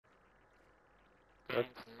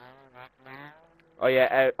Oh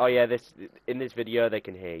yeah, oh yeah. In this video they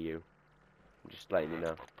can hear you. I'm just letting you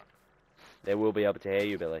know. They will be able to hear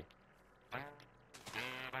you, Billy.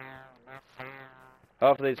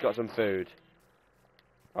 Hopefully he's got some food.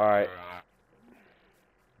 Alright.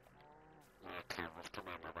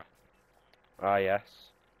 Ah, yes.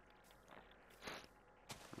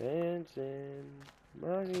 Dancing.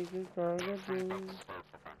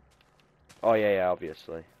 Oh, yeah, yeah,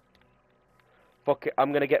 obviously. Fuck it,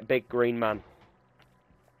 I'm gonna get Big Green Man.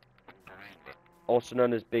 Also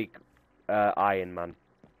known as Big Iron Man.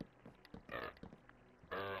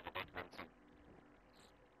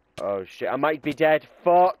 Oh shit, I might be dead.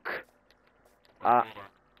 Fuck!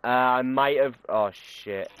 I might have. Oh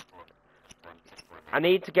shit. I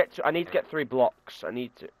need to get 3 blocks. I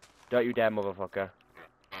need to. Don't you dare, motherfucker.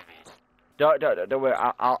 Don't worry.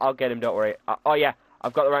 I'll get him. Don't worry. Oh yeah,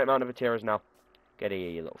 I've got the right amount of materials now. Get here,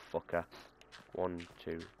 you little fucker. 1,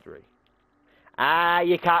 2, 3. Ah,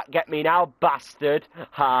 you can't get me now, bastard.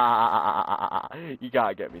 Ha! You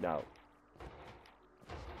can't get me now.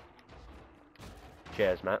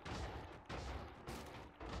 Cheers, Matt.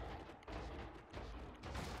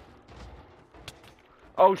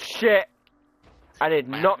 Oh shit! I did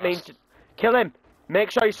not mean to kill him.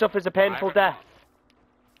 Make sure he suffers a painful death.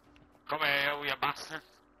 Come here, you bastard.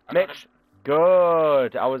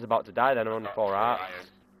 Good. I was about to die then. I'm on 4 hearts.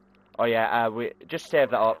 Oh yeah. We just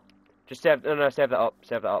save that up. Just save. No, save that up.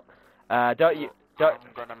 Save that up. Don't you? Don't.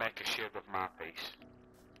 I'm gonna make a shield with my piece.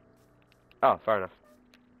 Oh, fair enough.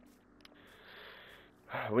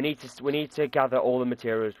 We need to gather all the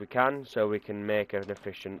materials we can so we can make an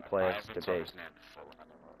efficient place to be.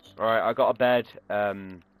 Alright, I got a bed.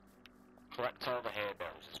 Collect all the hay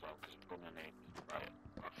bales as well, because we're gonna need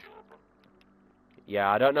a few of them.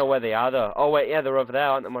 Yeah, I don't know where they are though. Oh wait, yeah, they're over there,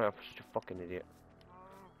 aren't they? I'm such a fucking idiot.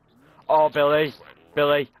 Oh, Billy,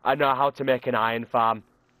 I know how to make an iron farm.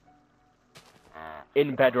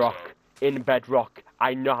 In Bedrock. In Bedrock.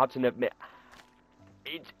 I know how to make...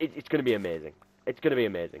 It's gonna be amazing. It's gonna be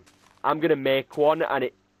amazing. I'm gonna make one, and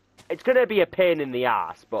it's gonna be a pain in the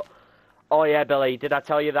ass, but... Oh yeah, Billy, did I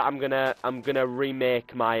tell you that I'm gonna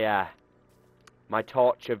remake my, my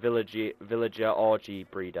torture villager orgy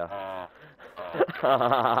breeder?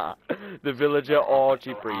 The villager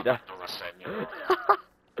orgy breeder.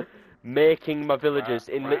 Making my villagers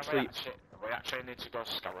in literally... We actually need to go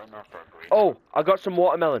scouting now for a breeder. Oh, I got some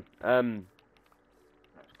watermelon.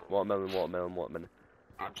 Watermelon.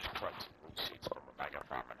 I'm just collecting wood seeds for the mega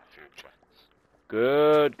farm in the future.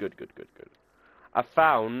 Good. I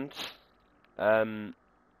found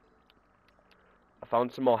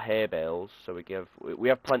some more hay bales, so we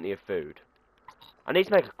have plenty of food. I need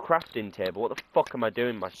to make a crafting table. What the fuck am I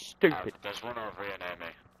doing, my stupid... There's one over here near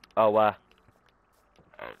me. Oh, where?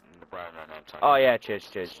 Oh yeah, cheers.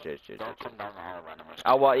 Don't come down the hall, animals.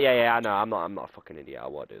 Oh, what? Yeah, I know. I'm not a fucking idiot. I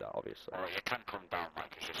won't do that, obviously. Oh, you can come down,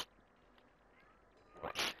 like, it's just...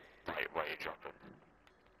 Where you dropping?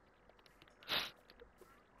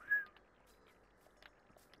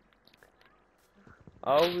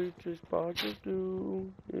 All we just about to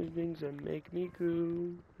do is things that make me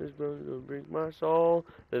cool. As long as don't break my soul,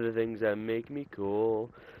 they're the things that make me cool.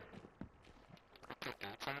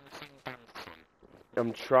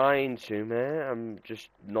 I'm trying to, man. I'm just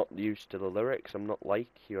not used to the lyrics. I'm not like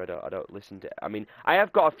you. I don't listen to. I mean, I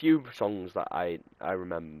have got a few songs that I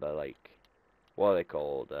remember. Like, what are they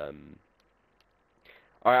called? Alright,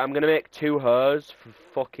 I'm gonna make 2 hers for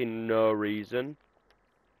fucking no reason.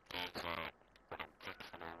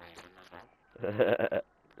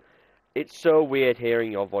 It's so weird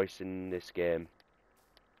hearing your voice in this game.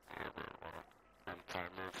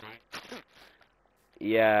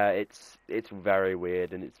 Yeah, it's very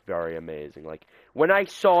weird and it's very amazing. Like, when I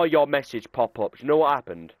saw your message pop up, you know what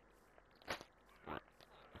happened?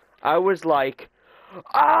 I was like,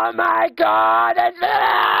 oh my god, it's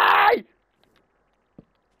me!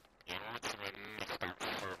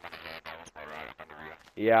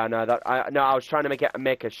 Yeah, no, I was trying to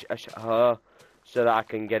make her so that I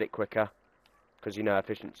can get it quicker, because you know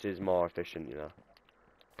efficiency is more efficient, you know.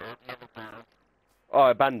 Oh,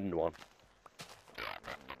 abandoned one.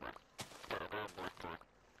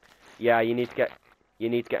 Yeah, you need to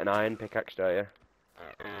get an iron pickaxe, don't you?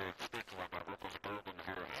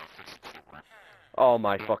 Oh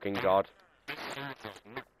my fucking god.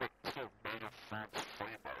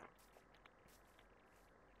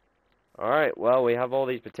 Alright, well, we have all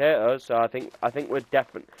these potatoes, so I think we're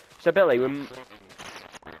definitely... So, Billy,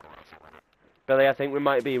 I think we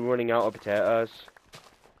might be running out of potatoes.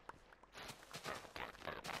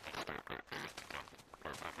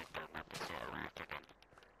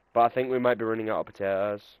 But I think we might be running out of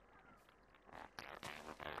potatoes.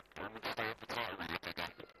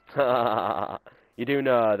 You do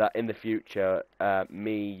know that in the future,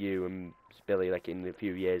 me, you, and Billy, like in a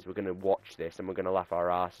few years, we're gonna watch this and we're gonna laugh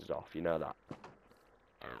our asses off. You know that.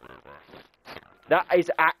 That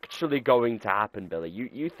is actually going to happen, Billy.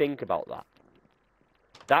 You think about that.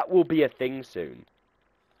 That will be a thing soon.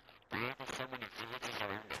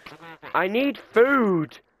 I need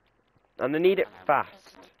food, and I need it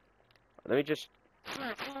fast. Let me just.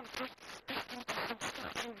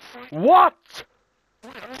 What?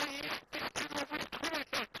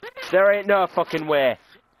 There ain't no fucking way.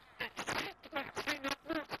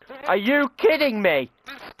 Are you kidding me?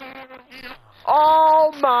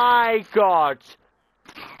 Oh my god.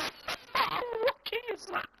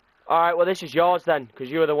 Alright, well this is yours then, because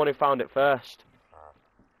you were the one who found it first.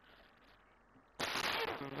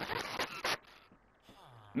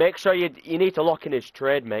 Make sure you need to lock in his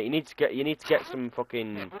trade, mate. You need to get some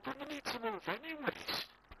fucking.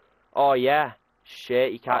 Oh yeah.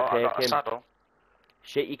 Shit, you can't take him.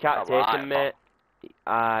 Shit, you can't take him, mate.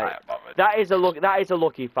 That is a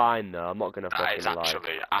lucky find though. I'm not gonna fucking lie. That is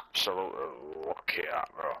actually absolutely lucky,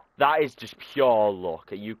 bro. That is just pure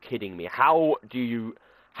luck. Are you kidding me? How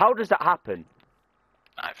does that happen?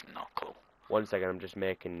 I've no clue. 1 second, I'm just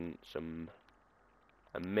making some.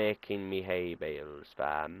 I'm making me hay bales,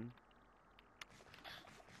 fam.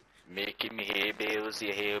 Making me hay bales,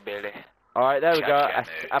 you hillbilly. Alright, there we go.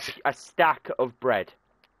 A stack of bread.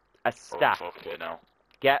 A stack. Oh, fuck you know.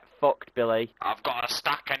 Get fucked, Billy. I've got a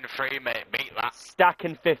stack and 3, mate. Beat that. Stack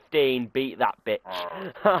and 15. Beat that bitch.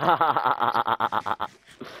 Oh.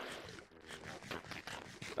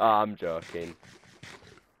 Oh, I'm joking.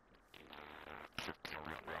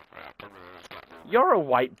 You're a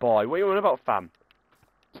white boy. What are you on about, fam?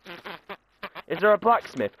 Is there a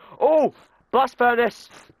blacksmith? Oh! Blast furnace!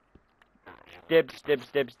 Dibs, dibs,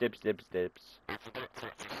 dibs, dibs, dibs, dibs.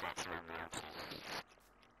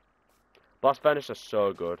 Blast furnace are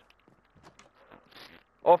so good.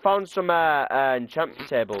 Oh, found some enchantment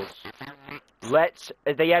tables. Are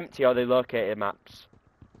they empty or are they located maps?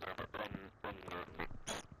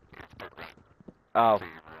 Oh,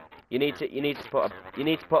 you need to put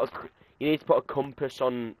a compass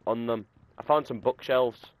on them. I found some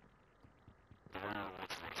bookshelves.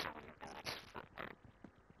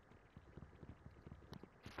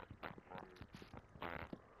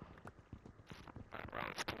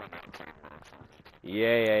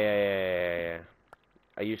 Yeah.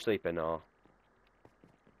 Are you sleeping or?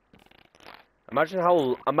 Imagine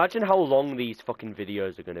how long these fucking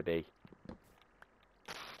videos are gonna be.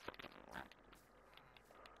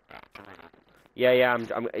 Yeah.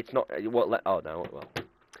 It's not. What? Oh no. Well.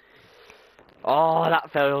 Oh,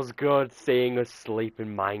 that feels good seeing us sleep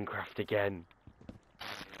in Minecraft again.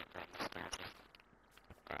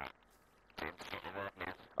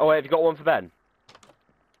 Oh wait, have you got one for Ben?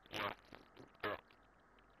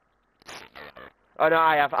 Oh no,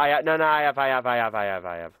 I have. No, I have.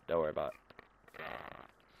 Don't worry about it.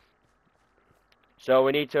 So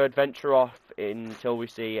we need to adventure off until we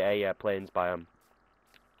see a plains biome.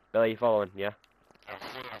 Billy, you following? Yeah.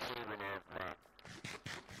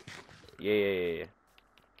 Yeah.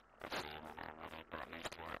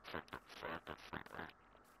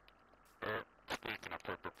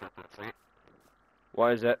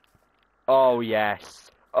 What is it? Oh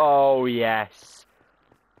yes. Oh yes.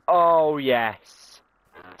 Oh yes.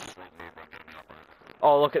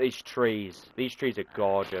 Oh, look at these trees. These trees are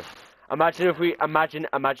gorgeous. Imagine if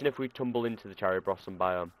we tumble into the cherry blossom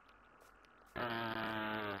biome.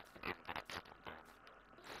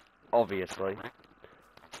 Obviously.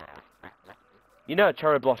 You know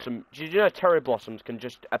cherry blossoms can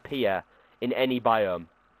just appear in any biome.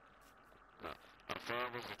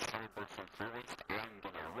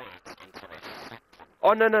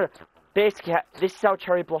 Oh no. Basically, this is how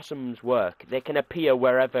cherry blossoms work. They can appear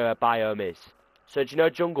wherever a biome is. So do you know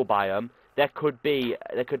jungle biome? There could be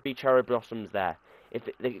cherry blossoms there.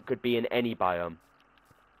 It could be in any biome.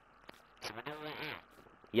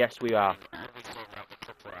 Yes, we are.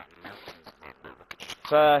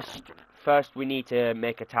 First we need to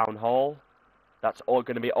make a town hall. That's all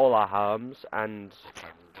going to be all our homes and.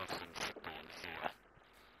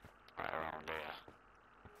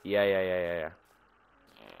 Yeah.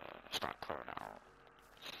 Start clearing out.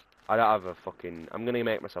 I don't have a fucking. I'm gonna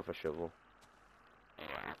make myself a shovel. Yeah,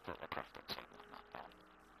 I put the crafting table on that down.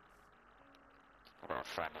 I've got a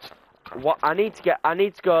furnace and What I need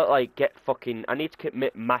to go like get fucking. I need to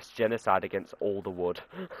commit mass genocide against all the wood.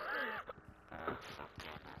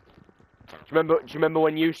 Do you remember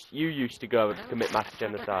when you used to go to commit mass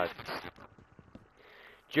genocide?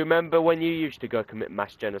 Do you remember when you used to go commit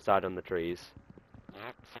mass genocide on the trees?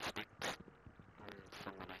 Yep, 50.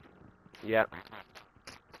 So many. Yeah. Right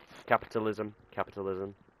left. Capitalism.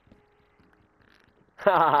 Capitalism.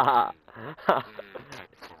 Capitalism.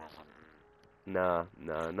 No,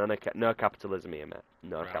 no, no capitalism here, mate.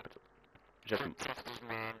 No Right. capital. Just Just as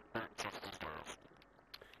man, just as love.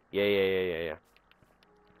 yeah. Yeah,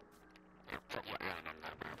 put your iron on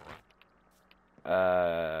there, by the way.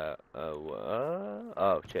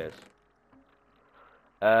 Oh, cheers.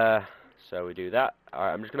 So we do that.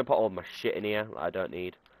 Alright, I'm just gonna put all my shit in here that I don't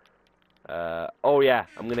need. Oh yeah,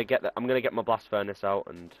 I'm gonna get my blast furnace out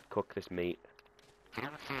and cook this meat. How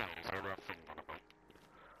high is our thing gonna be?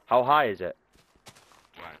 How high is it?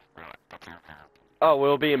 Right, that's how high. Oh,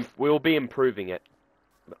 we'll be improving it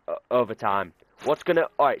over time. What's gonna?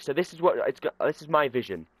 Alright, so this is what this is my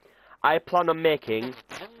vision. I plan on making.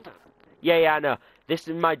 Yeah, I know. This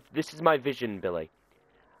is my vision, Billy.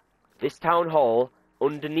 This town hall,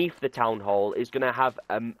 underneath the town hall, is gonna have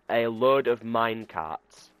a load of mine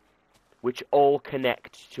carts, which all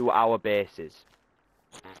connect to our bases.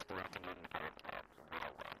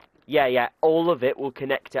 Yeah, all of it will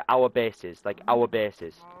connect to our bases, like our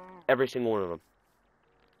bases, every single one of them.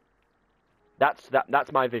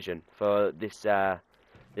 That's my vision for this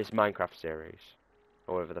this Minecraft series,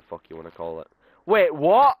 or whatever the fuck you want to call it. Wait,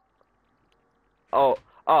 what? Oh,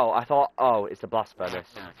 I thought. Oh, it's the blast furnace.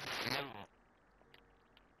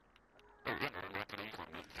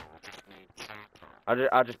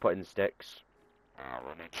 I just put in sticks. We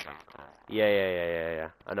need charcoal. Yeah.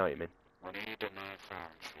 I know what you mean. We need a nice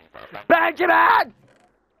farm. Benjamin!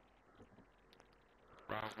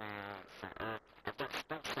 Where's my... I've got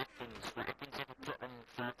stuff settings. What happens if I put them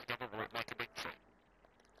four together? Will it make a big tree?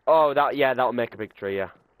 Oh, that'll make a big tree, yeah.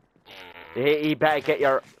 He better get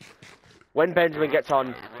your... When Benjamin gets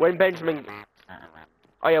on... When Benjamin...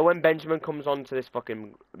 Oh yeah, when Benjamin comes on to this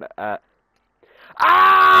fucking... Ah!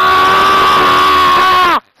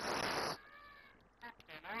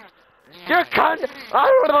 You can't...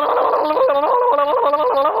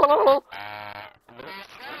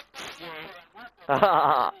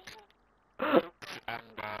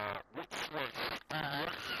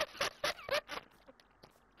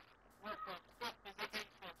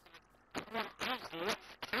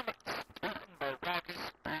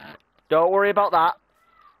 Don't worry about that.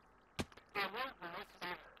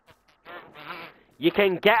 You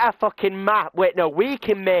can get a fucking map. Wait, no, we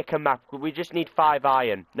can make a map. We just need 5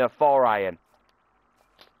 iron. No, 4 iron.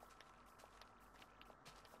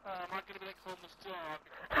 Am I gonna be like homeless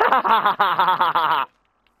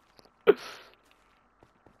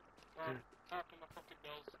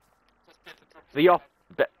For your...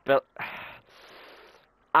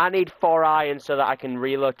 I need 4 iron so that I can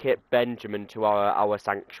relocate Benjamin to our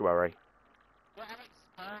sanctuary.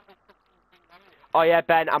 Oh yeah,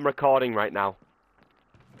 Ben, I'm recording right now.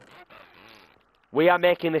 We are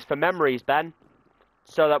making this for memories, Ben,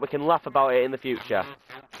 so that we can laugh about it in the future.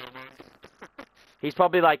 He's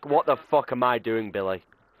probably like, what the fuck am I doing, Billy?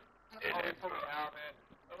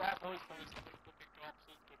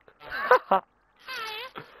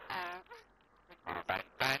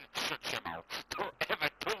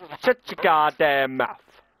 Shut your goddamn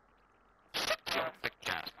mouth.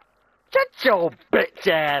 Shut your bitch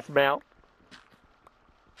ass mouth.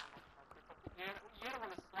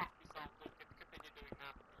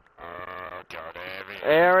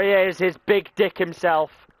 There he is, his big dick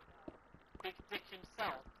himself. Big dick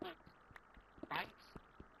himself? Thanks.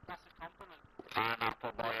 That's a compliment.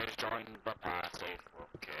 Pineapple boy has joined the party.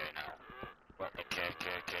 Okay now. Let the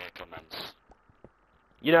KKK commence.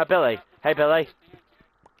 You know, Billy. Hey, Billy.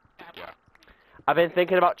 Yeah. I've been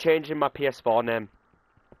thinking about changing my PS4 name.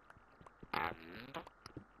 And?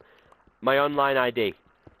 My online ID.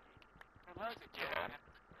 Yeah.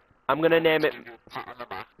 I'm gonna name it... Pat on the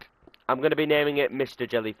back. I'm gonna be naming it Mr.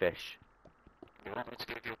 Jellyfish. You want me to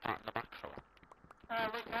give you a pat on the back for that?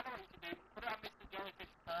 Look, I know what you can do. Put it on Mr.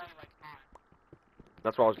 Jellyfish Boy like mine.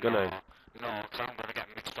 That's what I was gonna... No, because I'm gonna get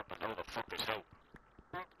mixed up and know the fuck is who.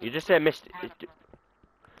 You just say Mr...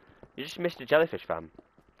 You're just Mr. Jellyfish fan.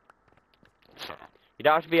 So, You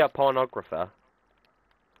don't have to be a pornographer.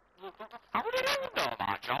 how did you know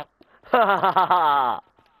that, John? Ha ha ha ha!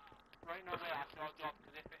 Right, no, wait, that's your job,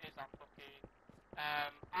 because if it is, I'm fucking...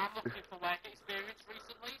 I'm looking for work experience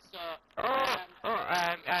recently, so...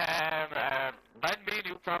 Lend me a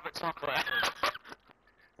new private talk about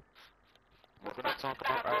We're gonna talk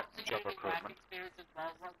about job recruitment.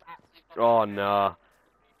 Oh no.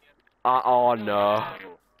 Oh no.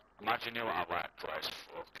 Imagine you're at a workplace.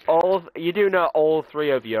 You do know all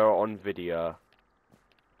 3 of you are on video.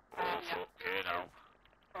 Okay now.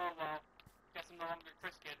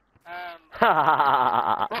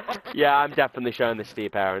 Yeah, I'm definitely showing this to your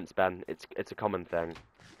parents, Ben. It's a common thing.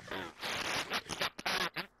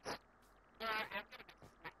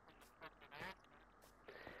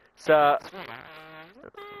 So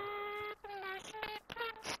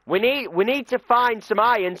we need to find some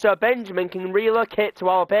iron so Benjamin can relocate to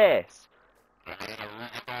our base.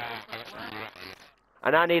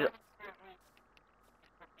 And I need.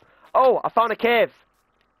 Oh, I found a cave.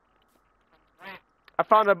 I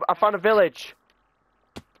found a village.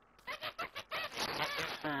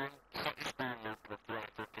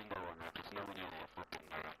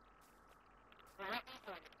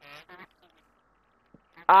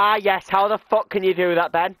 Ah, yes. How the fuck can you do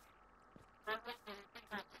that, Ben?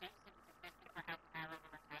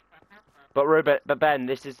 But Ben,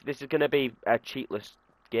 this is gonna be a cheatless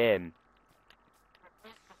game.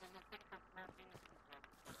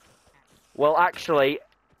 Well, actually,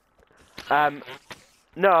 no.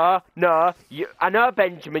 I know,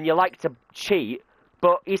 Benjamin, you like to cheat,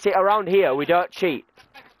 but you see, around here we don't cheat.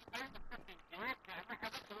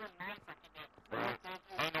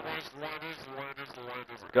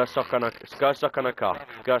 Go suck on a cock.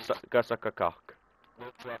 Go suck a cock.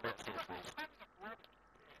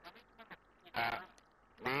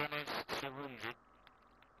 Minus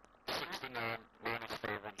 769 minus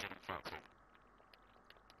 530.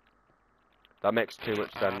 That makes too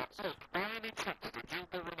much sense. By any chance, did you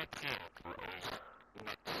go in a cave that is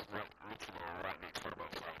next, literally right next to the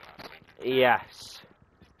roadside, I think? Yes.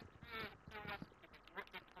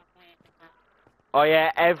 Oh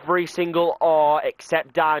yeah, every single ore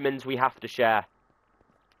except diamonds we have to share.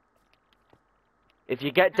 If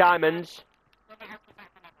you get diamonds...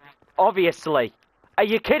 Obviously. Are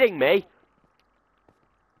you kidding me?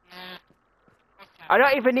 I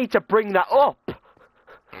don't even need to bring that up.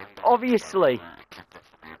 Obviously.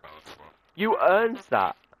 You earned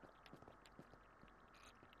that.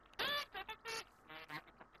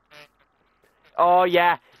 Oh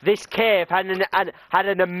yeah, this cave had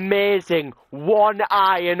an amazing 1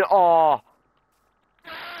 iron ore.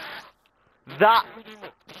 That...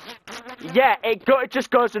 Yeah, it just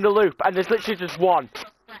goes in a loop, and there's literally just one.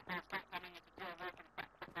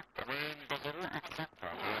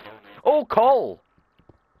 Oh, coal!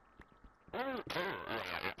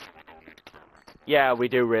 Yeah, we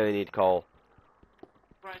do really need coal.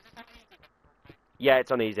 Yeah, it's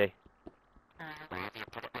on easy.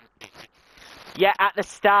 Yeah, at the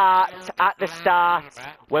start,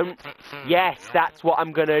 when... Yes, that's what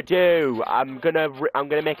I'm gonna do. I'm gonna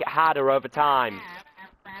make it harder over time.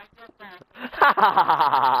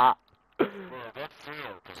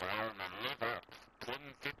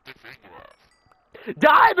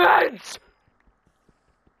 Diamonds!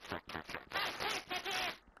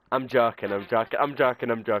 I'm joking.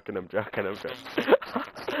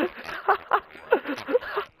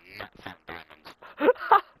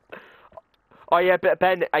 Oh yeah, but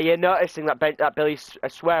Ben, are you noticing that Billy's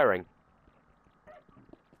swearing?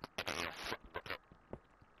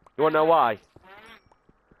 You wanna know why?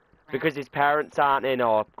 Because his parents aren't in,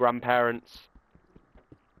 or grandparents.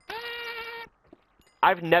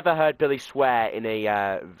 I've never heard Billy swear in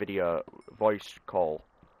a video voice call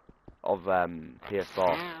of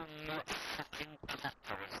PS4.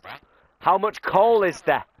 How much coal is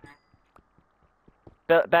there?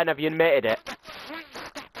 Ben, have you admitted it?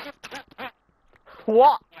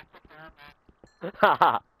 What?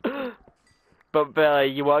 But Billy,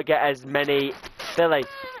 you won't get as many. Billy,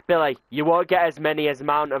 you won't get as many as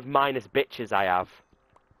amount of minus bitches I have.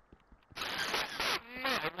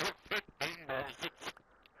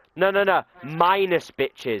 No, minus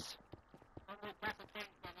bitches.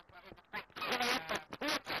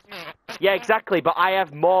 Yeah, exactly, but I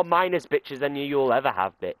have more minus bitches than you'll ever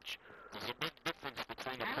have, bitch.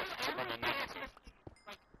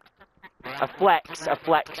 A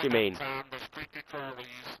flex, you mean?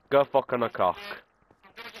 Go fuck on a cock.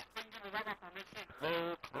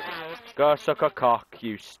 Go suck a cock,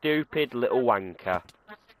 you stupid little wanker.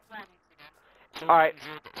 Alright.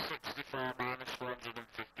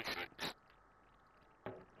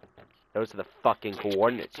 Those are the fucking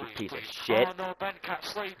coordinates, you piece of shit. Oh no, Ben can't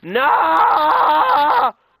sleep.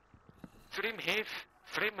 No! Frame Heath,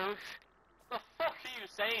 frame move. The fuck are you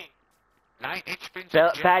saying? 9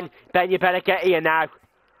 HP. Ben, you better get here now.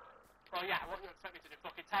 Well, yeah, what do you expect me to do?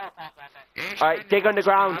 Fucking teleport there, then? Alright, dig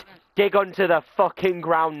underground. Dig onto the fucking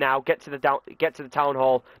ground now. Get to the town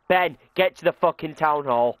hall. Ben, get to the fucking town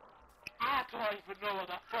hall. I don't even know what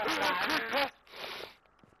the fuck that is.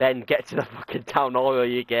 Ben, get to the fucking town hall, will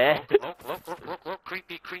you get? Look,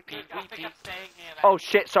 creepy. I think I'm staying here, then. Oh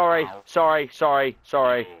shit, sorry.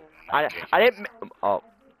 I didn't... Oh.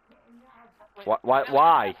 Why? There,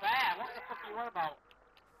 what the fuck are you on about?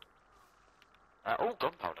 Oh,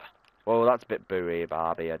 gunpowder. Well, that's a bit booey,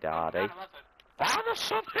 Barbie or Daddy. 9/11. Why are there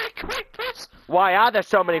so many creepers? Why are there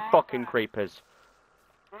so many fucking creepers?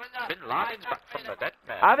 Remember Bin Laden's back from the dead,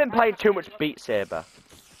 mate. I've been playing too much Beat Saber.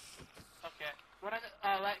 Okay.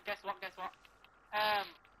 Guess what?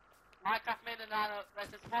 Minecraft made there's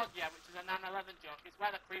this mod, which is a 9/11 joke. It's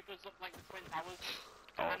where the creepers look like the Twin Towers.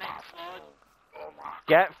 And they explode. Oh my.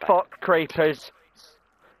 Get fucked, creepers.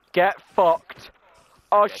 Get fucked.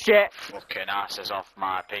 Oh shit. Fucking asses off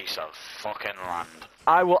my piece of fucking land.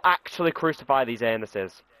 I will actually crucify these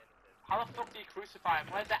anuses. How the fuck do you crucify them?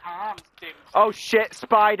 Where's their arms, dude? Oh shit,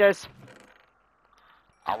 spiders.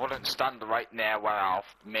 I wouldn't stand right near where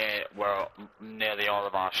nearly all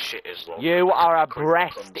of our shit is, though. You are a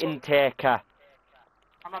breast intaker.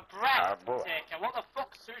 I'm a breast boy. taker. What the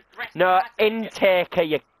fuck, Sue's breast? No, taking? intaker,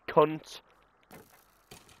 you cunt.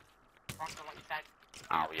 Wrong to what you said.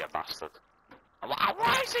 Oh, you bastard.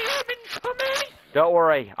 Why is he aiming for me? Don't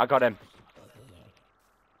worry, I got him.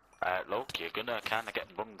 Look, you're gonna kinda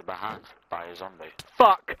get bunged behind by a zombie.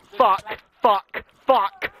 Fuck, fuck, fuck,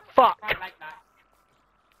 fuck, fuck. I like that.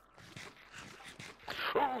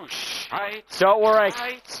 Oh, shite. Don't worry.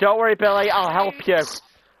 Shite. Don't worry, Billy, I'll help you.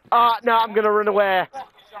 Oh, no, I'm gonna run away. What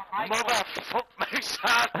is your height? Motherfuck me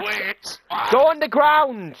sideways. Go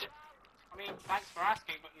underground. I mean, thanks for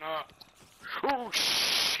asking, but no. Oh,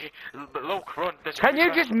 shit. Look, run. There's a Can you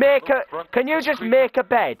creeper. just make a, Look, run. can you There's a just creeper. make a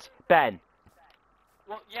bed, Ben?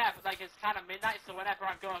 Well, yeah, but like it's kind of midnight, so whenever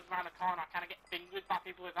I go around the corner, I kind of get fingered by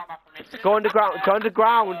people without my permission. Go underground, go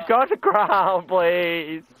underground, go underground,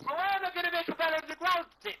 please. Well, I'm not gonna make a bed underground,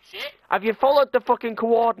 dipshit. Have you followed the fucking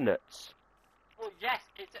coordinates? Well, yes,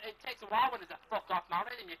 it takes a while when there's a fuck off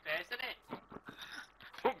mountain in your face, isn't it?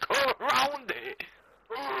 Go around it.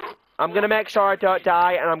 I'm gonna make sure I don't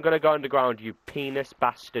die, and I'm gonna go underground, you penis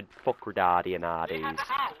bastard fuckradaddy and Do you have hardies. a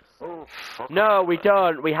house? Oh, fuck. No, we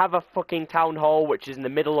don't. We have a fucking town hall, which is in the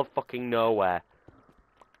middle of fucking nowhere.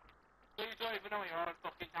 So you don't even know where your own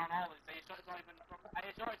fucking town hall is. So you don't even. Are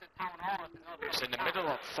you sure it's a town hall? If not a It's in the fucking middle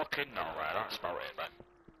town? of fucking nowhere, that's about it, then.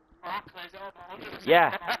 Well, that clears it up 100%.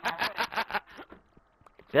 Yeah.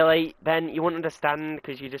 Billy, Ben, you wouldn't understand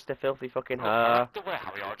because you're just a filthy fucking I her. like the way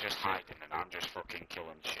how you're just hiding and I'm just fucking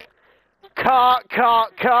killing shit. Cut,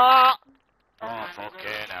 cut, cut! Oh,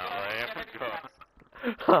 fucking hell, I haven't got...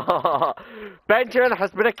 Benjamin has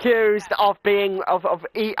been accused of being of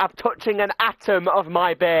touching an atom of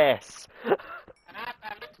my base. And I've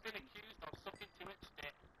been accused of sucking 2 inch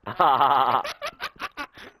dick.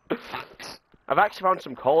 I've actually found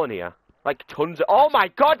some coal in here, like tons of. Oh my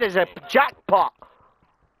God! There's a jackpot.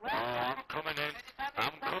 Oh, I'm coming in.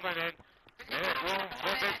 I'm coming in. Make room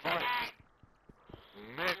for big boy.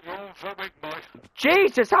 Make room for big boy.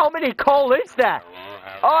 Jesus, how many coal is there? Hello,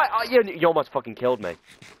 Oh, you almost fucking killed me.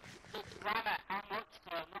 Rather, how much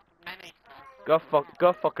for not many? Go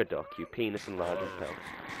fuck a duck, you penis and larding pig.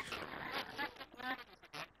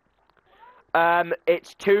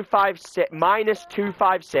 It's 256 minus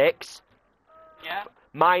 256 Yeah.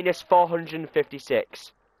 minus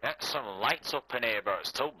 456. Get some lights up in here, but it's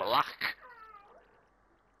still black.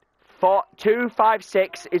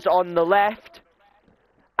 256 is on the left,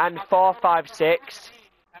 and 456.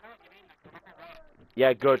 I know what you mean. Like,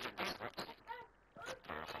 Yeah, good.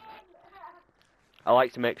 I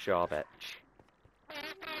like to make sure, bitch.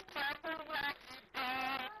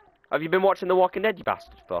 Have you been watching The Walking Dead, you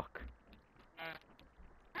bastard fuck?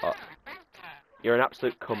 Oh, you're an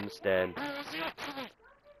absolute cum stain.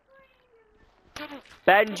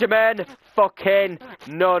 Benjamin fucking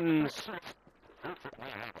nuns.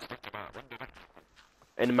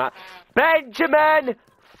 In my Benjamin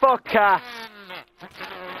fucker.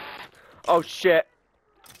 Oh shit.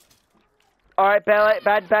 Alright,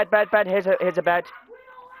 bed. Here's a bed.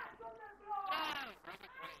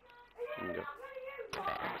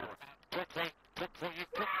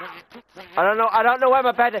 I don't know where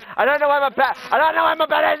my bed is. I don't know where my bed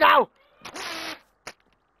is now!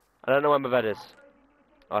 I don't know where my bed is.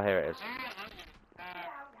 Oh, here it is.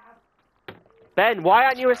 Ben, why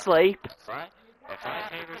aren't you asleep? Right? If I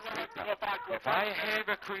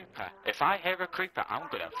hear a creeper, I'm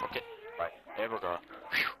gonna fuck it. Right, here we go.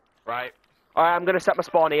 Whew. Right. Alright, I'm gonna set my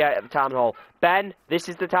spawn here at the town hall. Ben, this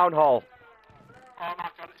is the town hall. oh my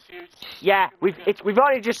god, it's huge. Yeah, we've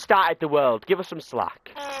only just started the world. Give us some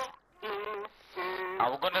slack.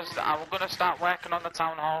 I'm gonna start working on the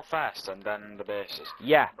town hall first, and then the bases.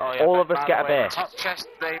 Yeah, Oh, yeah, all but of us by get the a way, base.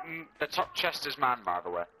 The top chest is mine, by the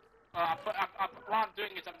way. What I'm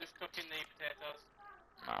doing is I'm just cooking the potatoes.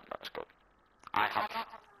 Man, that's good. I have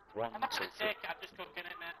one, I'm not two, gonna three. take it, I'm just cooking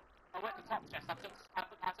it, mate. I went to the top chest. I took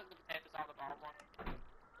the potatoes out of the bottom one.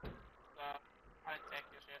 So, I didn't take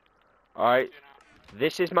your shit. Alright, You know.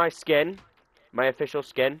 this is my skin. My official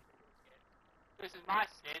skin. This is my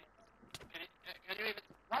skin. Can you even...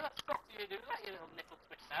 Why the fuck do you do that, you little nipple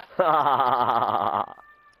twister?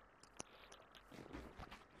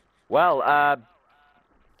 Well,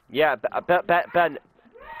 yeah, Ben,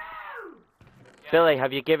 Yeah. Billy,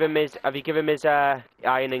 have you given him his iron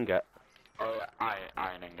ingot? Oh,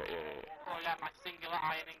 iron ingot, yeah. Oh yeah, my singular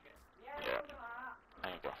iron ingot. Yeah.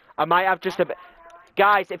 There you go. I might have just a bit.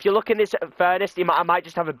 Guys, if you look in this furnace, I might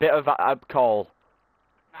just have a bit of coal.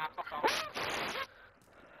 Nah, fuck off.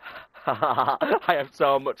 I have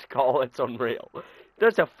so much coal, it's unreal.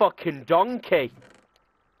 There's a fucking donkey.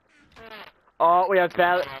 Oh, we have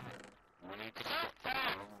barely. We need to...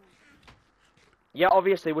 Yeah,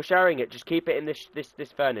 obviously we're sharing it. Just keep it in this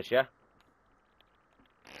furnace, yeah.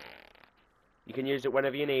 You can use it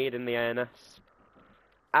whenever you need in the anus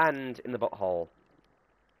and in the butthole.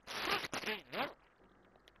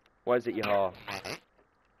 What is it, you whore?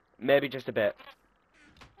 Maybe just a bit.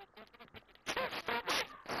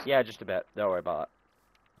 Yeah, just a bit. Don't worry about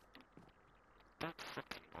it.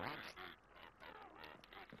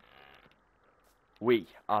 We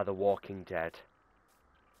are the Walking Dead.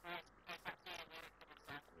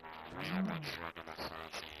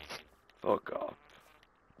 Fuck off.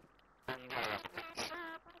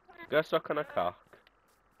 Go suck on a cock.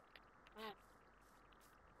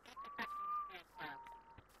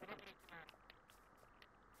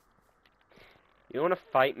 You wanna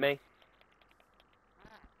fight me?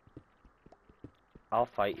 I'll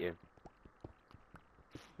fight you.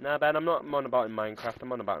 Nah, Ben, I'm not on about in Minecraft,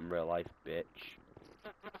 I'm on about in real life, bitch.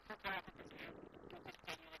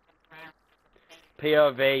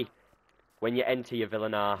 POV, when you enter your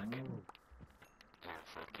villain arc.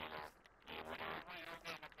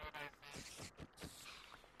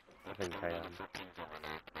 I think I am.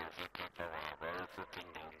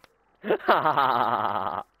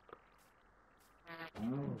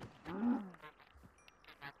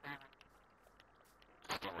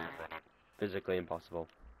 Physically impossible.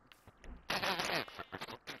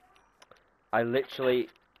 I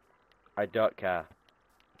don't care.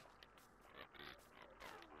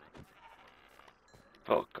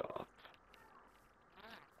 Fuck off.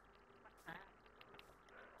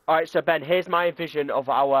 Alright, so Ben, here's my vision of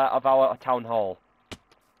our town hall.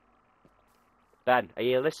 Ben, are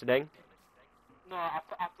you listening? No, I've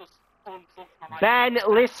just unplugged my mic. Ben,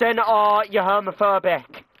 listen or you're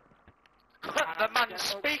homophobic. The man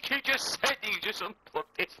speaking just said he just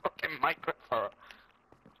unplugged his fucking microphone.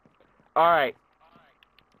 Alright.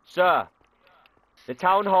 So, the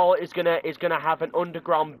town hall is gonna have an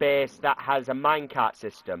underground base that has a minecart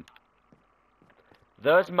system.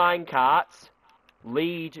 Those minecarts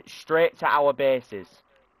lead straight to our bases.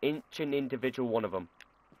 Each and individual one of them.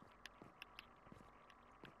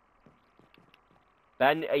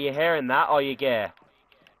 Ben, are you hearing that or are you gay?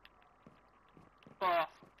 Both.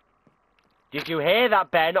 Did you hear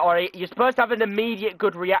that, Ben? Or you're supposed to have an immediate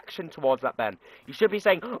good reaction towards that, Ben. You should be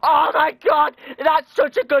saying, "Oh my God, that's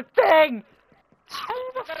such a good thing!"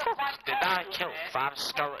 How the fuck did I kill 5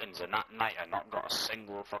 skeletons in that night and not got a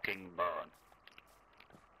single fucking bone?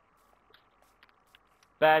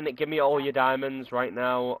 Ben, give me all your diamonds right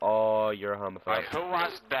now, or you're a homophobe. Right, who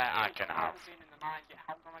has that I can have?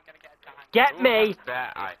 Get Who me! has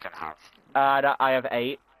that I can have? I have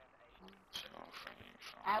 8.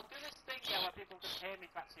 I'll do this thing here where people can pay me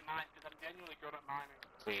to actually mine, because I'm genuinely good at mining.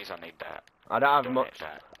 Please, I need that. I don't have Don't much. need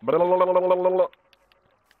that. Blablabla.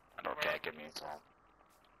 I don't care, give me some.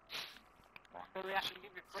 Billy, I can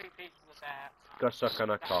give you 3 pieces of that. Go suck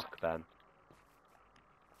on a cock, Ben.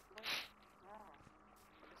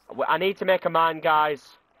 I need to make a mine,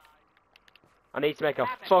 guys. I need to make a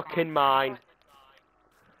fucking mine.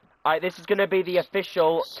 Alright, this is going to be the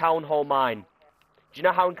official town hall mine. Do you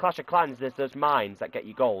know how in Clash of Clans there's those mines that get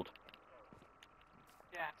you gold?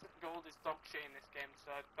 Yeah, gold is dog shit in this game,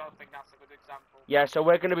 so I don't think that's a good example. Yeah, so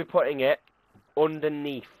we're going to be putting it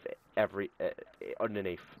underneath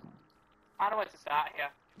underneath. I know where to start here.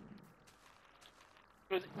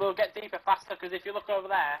 Because we'll get deeper faster. Because if you look over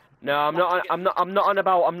there, No, I'm not on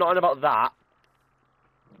about that.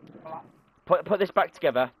 Put this back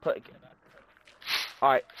together.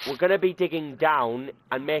 Alright, we're gonna be digging down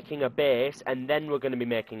and making a base, and then we're gonna be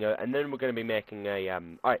making a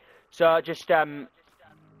alright, so just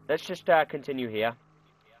let's just continue here.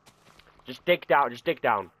 Just dig down, Just dig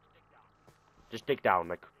down,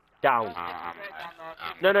 like down.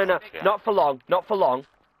 No, not for long.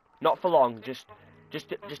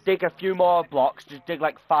 Just dig a few more blocks, just dig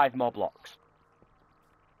like 5 more blocks.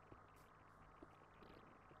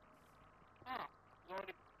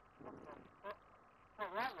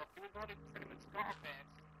 already pretty much got a base,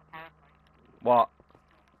 apparently. What?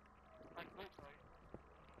 Like, literally.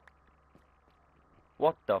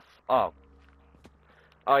 What the oh.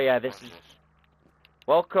 Oh yeah, this is...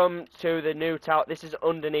 Welcome to the new town. This is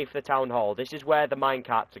underneath the town hall. This is where the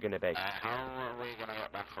minecarts are going to be. How are we gonna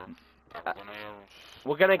get back from? Are we gonna use...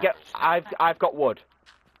 We're going to get... I've got wood.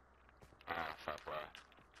 Ah, fair play.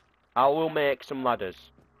 I will make some ladders.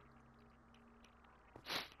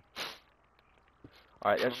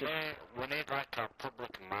 Alright, let's just... We need like a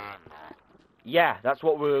public mine though. Yeah, that's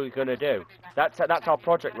what we're going to do. That's our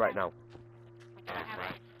project right now. Oh,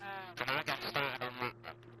 right. Can I get started on that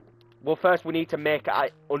then? Well, first we need to make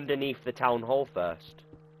it underneath the town hall first.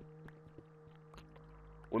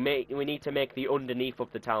 We need to make the underneath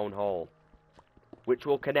of the town hall, which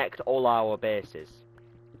will connect all our bases.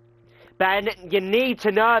 Ben, you need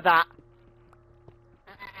to know that.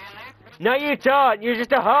 No, you don't. You're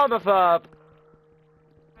just a homophobe.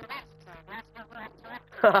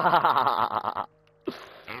 Aren't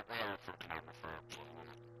we all fucking homophobes?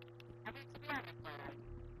 I mean, to be honest, though,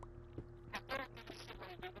 I don't give a shit what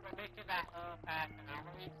you do, but we're making that whole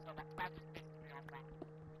personality, so that just pisses me off.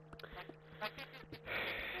 Like,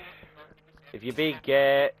 If you be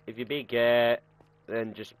gay,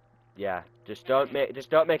 then just don't make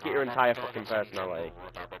it your entire fucking personality.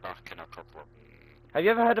 I'll be back in a couple of... Have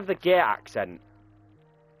you ever heard of the gay accent?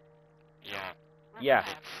 Yeah. Yeah.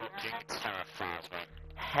 It fucking terrifies me.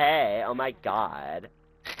 Hey, oh my god.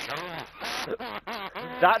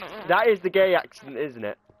 That That is the gay accent, isn't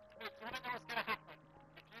it? do you wanna know what's gonna happen? If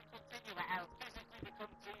you continue that, I'll physically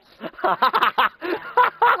become Jesus.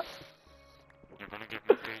 You're gonna give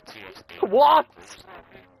me PTSD. What?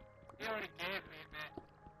 You already gave me, mate.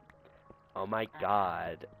 Oh my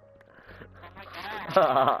god. Oh my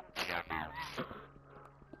god. Yeah, man.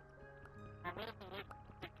 I'm willing to live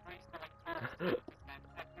decrease the like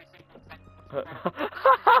every single sentence.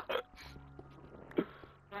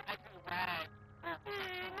 Not every word.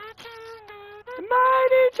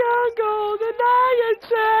 Mighty jungle, the lion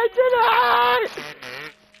said tonight.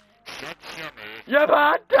 Shut your mouth.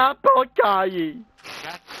 Yabata-pokai.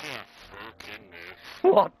 Shut your fucking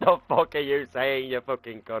mouth. What the fuck are you saying, you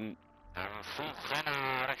fucking cunt? I'm fucking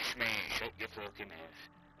Irish, mate. Shut your fucking mouth.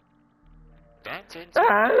 Dancing to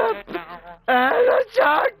Hello. the down. And the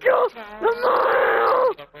jungle, the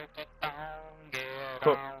mile.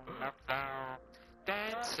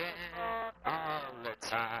 Dancing all the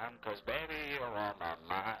time, 'cause baby you're on my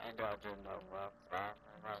mind. I don't know what's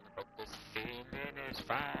wrong, but this feeling is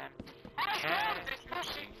fine. Can't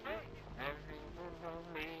pushing everyone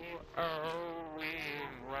on me. Oh, we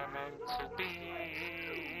were meant to be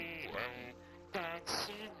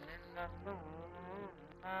dancing in the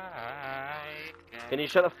moonlight. Can you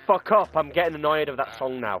shut the fuck up? I'm getting annoyed of that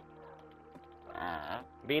song now.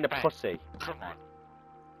 Being a Ben, pussy. Come on.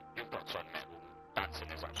 You've got to admit, dancing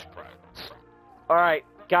is actually quite a good song. Alright,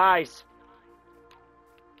 guys.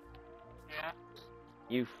 Yeah.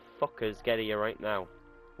 You fuckers get here right now.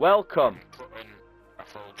 Welcome. Put in a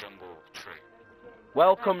full jungle tree.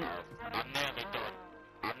 Welcome. I'm nearly done.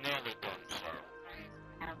 I'm nearly done, so.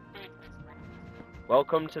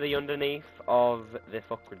 Welcome to the underneath of the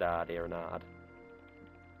fuckradad here and hard.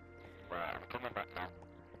 Right, I'm coming back now.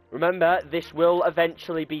 Remember, this will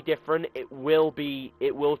eventually be different. It will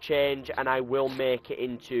change, and I will make it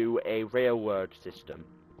into a railroad system.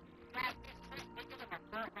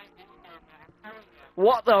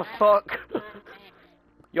 What the fuck?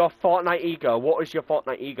 Your Fortnite ego. What is your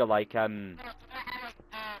Fortnite ego like?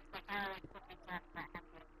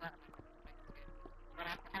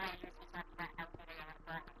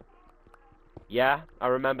 Yeah, I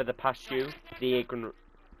remember the past you, the ignorant,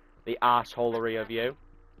 the arseholery of you,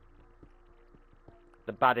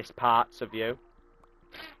 the baddest parts of you,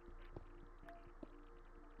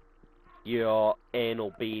 your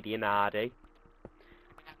anal beady and hardy.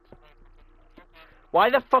 Why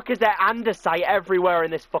the fuck is there andesite everywhere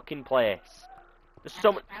in this fucking place? There's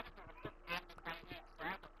so much.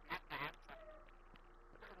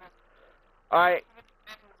 Alright.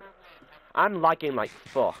 I'm lagging like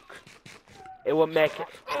fuck. It will make it.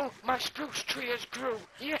 Oh, my spruce tree has grew.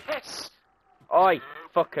 Yes. Oi,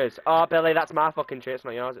 fuckers. Oh, Billy, that's my fucking tree. It's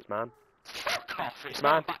not yours, it's mine. Fuck off. It's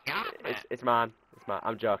mine. not backyard, mate. It's mine. It's mine.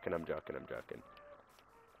 I'm joking.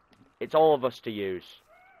 It's all of us to use.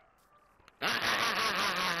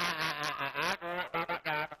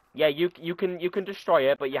 Yeah, you can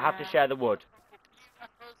destroy it, but you have to share the wood.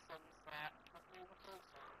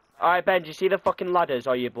 Alright, Ben, do you see the fucking ladders,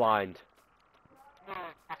 or are you blind? No,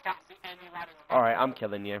 I can't see any ladders. Alright, I'm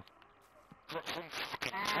killing you. Put some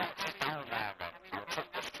fucking torches down there, mate. I'll put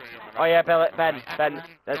this tree in the Oh yeah, Ben,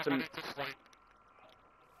 there's some...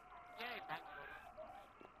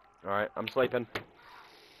 Alright, I'm sleeping.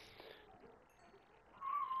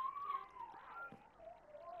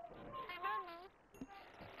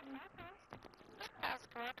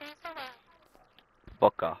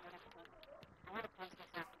 Fuck off.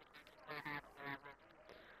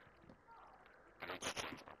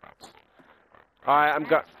 Alright, I'm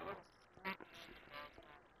go...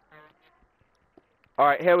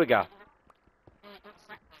 Alright, here we go.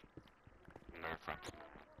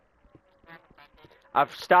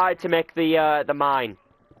 I've started to make the mine.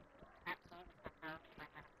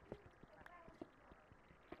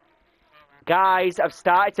 Guys, I've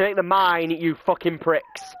started to make the mine, you fucking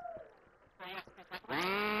pricks.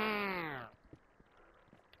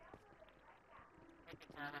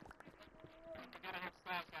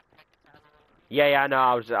 Yeah, I know.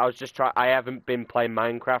 I was just trying. I haven't been playing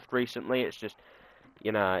Minecraft recently. It's just,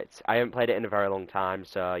 you know, I haven't played it in a very long time.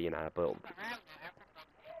 So, you know, but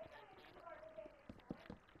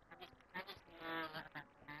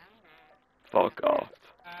fuck off.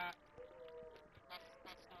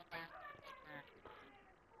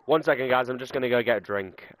 1 second, guys. I'm just gonna go get a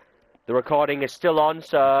drink. The recording is still on,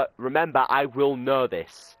 so remember, I will know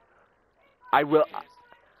this. I will.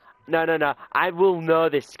 No. I will know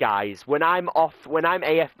this, guys. When I'm off, when I'm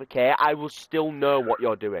AFK, I will still know what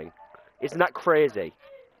you're doing. Isn't that crazy?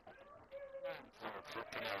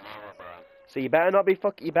 So you better not be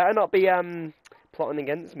plotting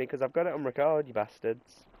against me, because I've got it on record, you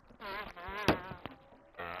bastards.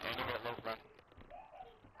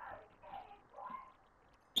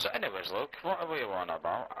 So anyways, Luke, what are we on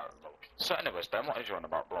about? So anyways, Ben, what is you on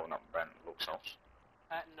about blowing up Luke's house?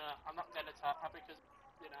 No, I'm not gonna talk because,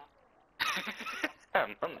 you know.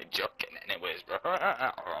 I'm only joking anyways, bro. Or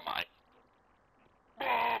am I?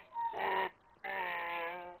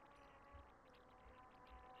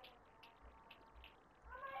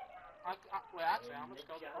 Wait, actually, how much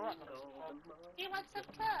gold? Oh, do you want some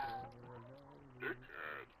coal?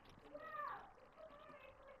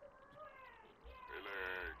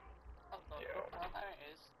 Oh, there it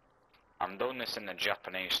is. I'm doing this in a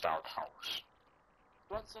Japanese-styled house.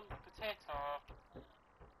 Want some potato?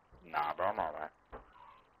 Nah, bro, I'm alright.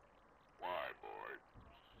 Why, boy?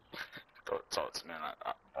 Don't talk to me like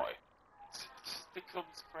that, boy.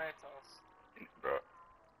 Becomes Kratos. Bro.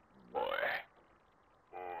 Boy.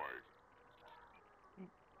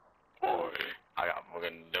 I gotta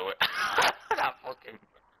fucking do it. I gotta fucking...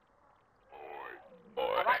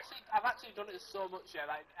 Boy. I've actually done it so much, yeah,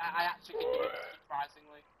 like, I actually can do it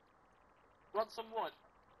surprisingly. Want some wood?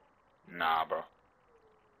 Nah, bro.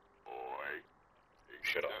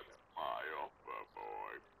 Shut up. My offer,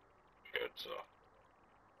 boy. Good, sir.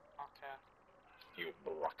 Okay. You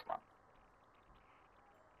black man.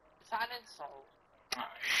 Is that an insult? Ah,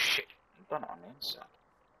 shit. You've done it on the inside.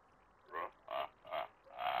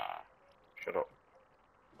 Shut up.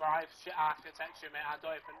 Right, shit architecture, mate. I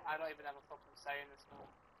don't even have a fucking say in this now.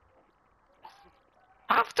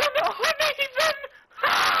 I've done it uneven!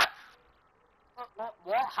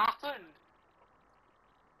 What happened?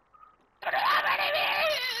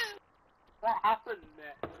 What happened,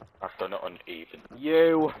 mate? I've done it uneven.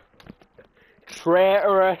 You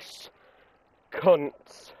traitorous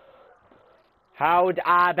cunts. How'd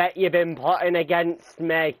I bet you been plotting against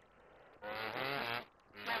me?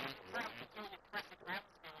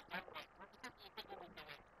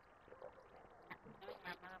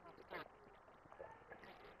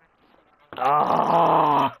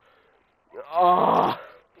 Ah!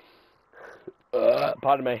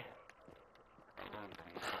 Pardon me.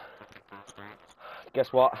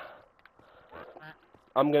 Guess what?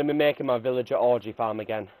 I'm gonna be making my villager orgy farm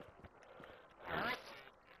again.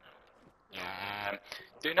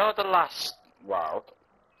 Do you know the last world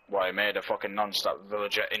where I made a fucking non-stop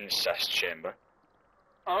villager incest chamber?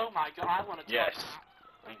 Oh my god, I want to Yes.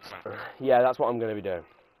 Yeah, that's what I'm gonna be doing.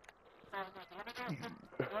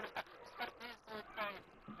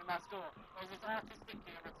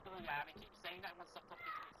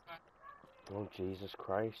 Oh Jesus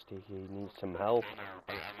Christ, he needs some help.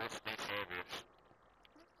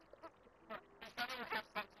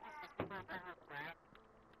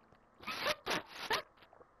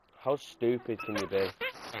 How stupid can you be?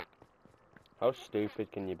 How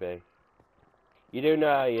stupid can you be? You do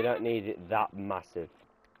know you don't need it that massive.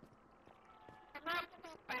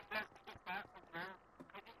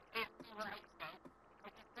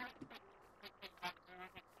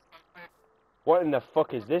 What in the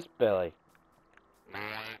fuck is this, Billy?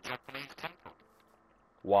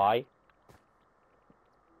 Why?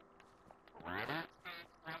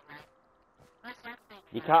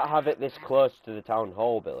 You can't have it this close to the town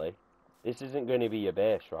hall, Billy. This isn't going to be your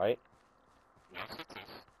base, right? Yes, it is.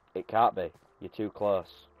 It can't be. You're too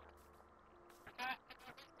close.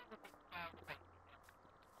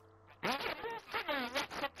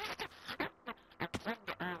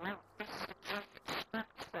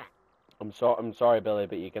 I'm sorry, Billy,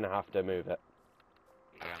 but you're gonna have to move it.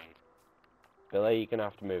 Billy, you're gonna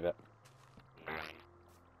have to move it.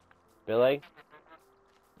 Billy?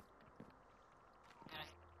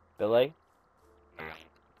 Billy?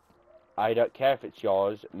 I don't care if it's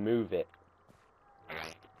yours, move it.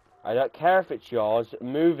 I don't care if it's yours,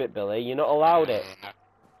 move it, Billy. You're not allowed it.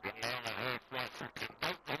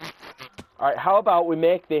 Alright, how about we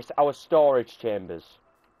make this our storage chambers?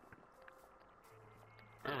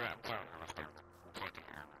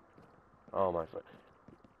 Oh my god.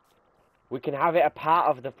 We can have it a part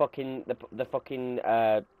of the fucking the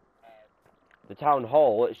town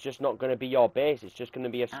hall. It's just not going to be your base. It's just going to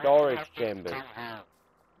be a storage chamber.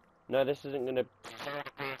 No, this isn't going to.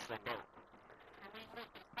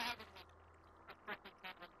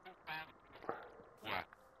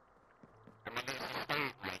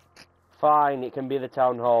 Fine, it can be the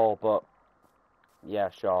town hall, but yeah,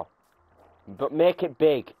 sure. But make it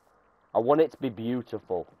big. I want it to be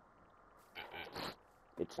beautiful.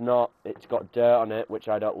 It's not. It's got dirt on it, which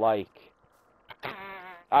I don't like.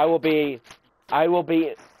 I will be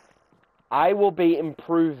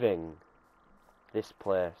improving this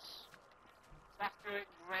place. That's doing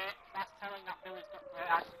great. That's telling that Billy's got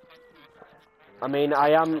great attitude. I mean,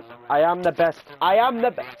 I am the best. I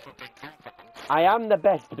am the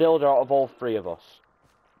best builder out of all three of us.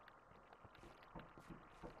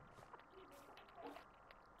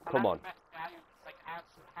 Come on.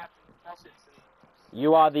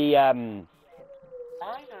 You are the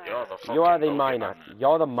You are the miner.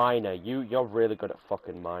 You're the miner. You're really good at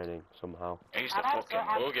fucking mining somehow. He's the fucking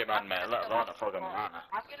boogeyman, mate, let alone a fucking miner.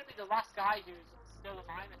 I'm gonna be the last guy who's still a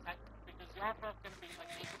miner, because you're both gonna be like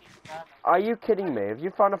 18 spawners. Are you kidding me? Have you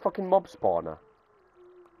found a fucking mob spawner?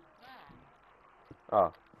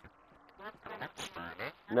 Oh.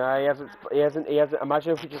 No, he hasn't.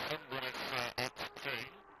 Imagine if we just.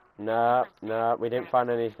 No, we didn't find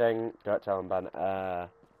anything. Don't tell him, Ben.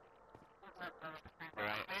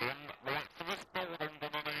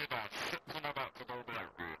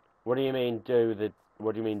 What do you mean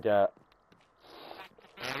what do you mean dirt?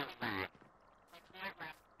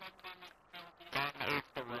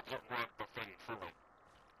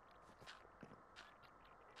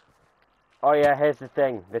 Oh yeah, here's the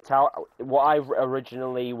thing. What I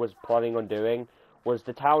originally was planning on doing was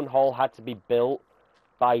the town hall had to be built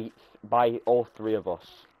by all three of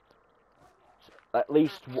us. At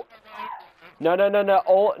least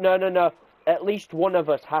no. At least one of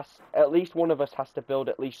us has to build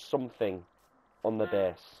at least something on the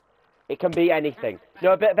base. It can be anything.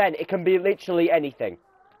 No, but Ben, it can be literally anything.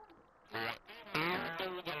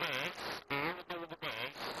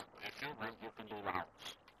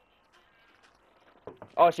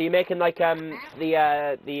 Oh, so you're making like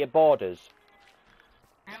the borders?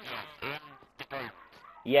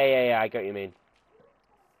 Yeah, I get what you mean.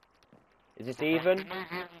 Is this even?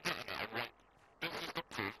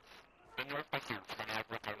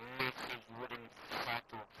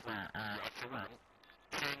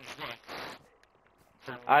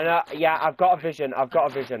 I know, yeah, I've got a vision. I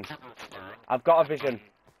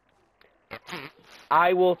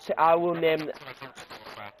will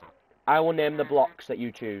name the blocks that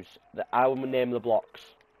you choose. I will name the blocks.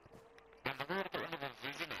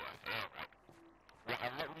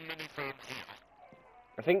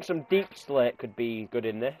 I think some deep slate could be good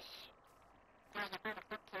in this.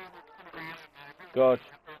 Good.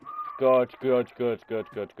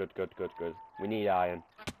 We need iron.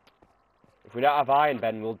 If we don't have iron,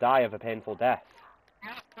 Ben, we'll die of a painful death.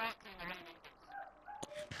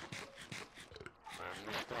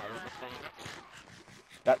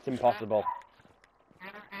 That's impossible.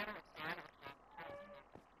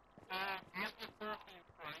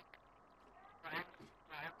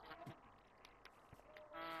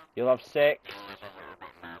 You'll have 6.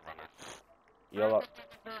 You'll have...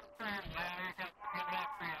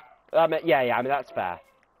 I mean, yeah, I mean, that's fair.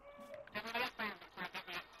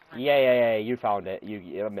 Yeah, you found it.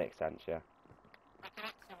 It makes sense, yeah.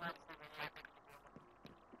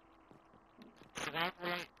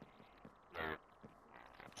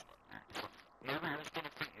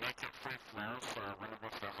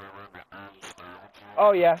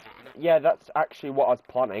 Oh yeah, that's actually what I was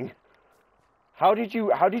planning. How did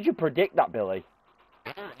you predict that, Billy?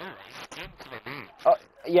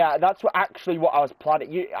 Yeah, that's what I was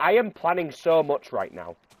planning. I am planning so much right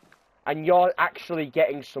now. And you're actually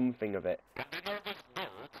getting something of it. And you know this build,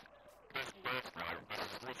 this base now, this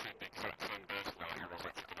is literally the exact same base now I was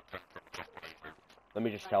actually going to print from just what I wrote. Let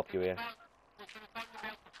me just help you here.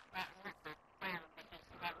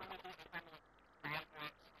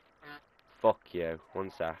 Fuck you. One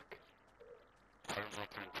sec. Sounds like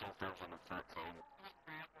in 2013.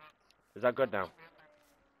 Is that good now?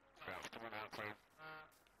 Yeah, it's coming out soon.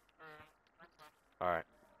 Alright.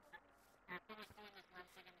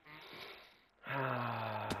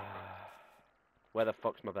 Where the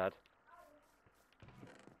fuck's my bed?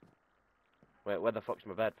 Wait, where the fuck's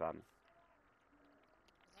my bed, fam?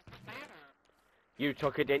 You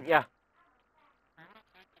took it, didn't ya?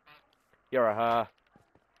 You're a her.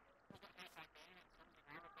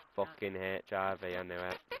 Fucking HIV, I knew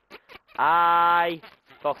it. I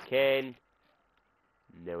fucking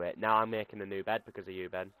knew it. Now I'm making a new bed because of you,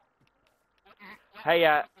 Ben.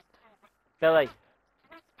 Hey, Billy.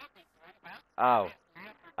 Oh.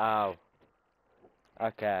 Oh.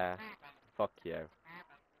 Okay. Fuck you.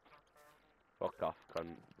 Fuck off,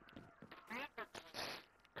 cunt.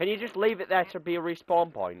 Can you just leave it there to be a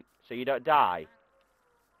respawn point so you don't die?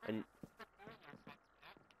 And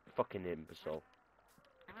fucking imbecile.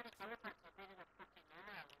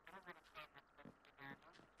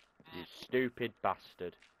 You stupid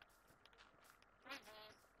bastard.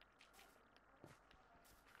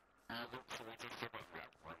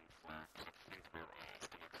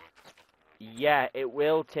 Yeah, it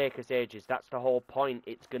will take us ages. That's the whole point.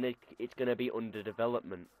 It's gonna be under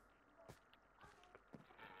development.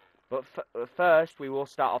 But first, we will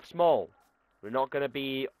start off small. We're not gonna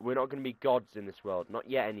be gods in this world. Not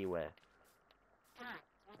yet, anyway.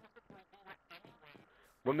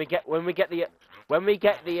 When we get the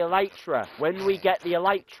elytra,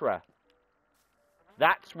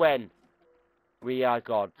 that's when we are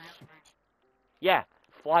gods. Yeah,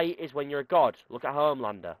 flight is when you're a god. Look at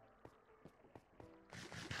Homelander.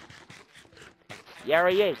 Yeah,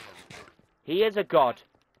 he is. He is a god.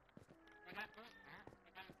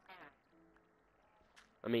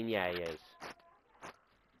 I mean, yeah, he is.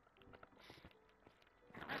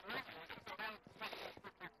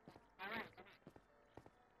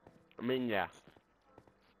 I mean, yeah.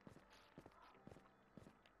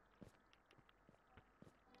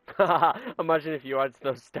 Imagine if you had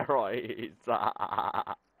those steroids.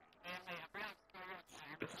 I'm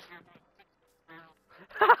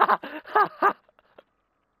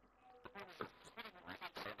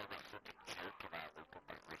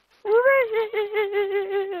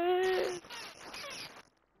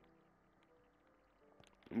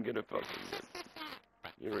gonna fucking get.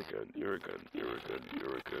 You're a gun, you're a gun, you're a gun,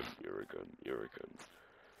 you're a gun, you're a gun, you're a gun.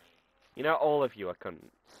 You know, all of you are cunts.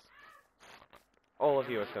 All of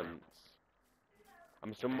you are cunts.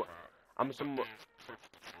 I'm somewhere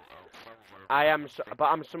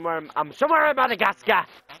in Madagascar!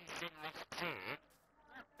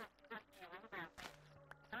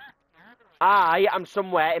 I am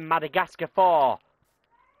somewhere in Madagascar 4.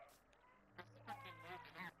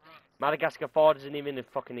 Madagascar 4 doesn't even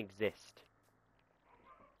fucking exist.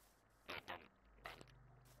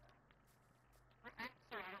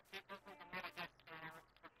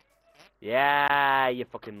 Yeah, you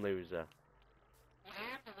fucking loser.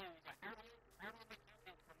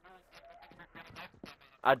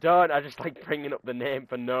 I don't, I just like bringing up the name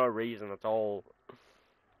for no reason at all.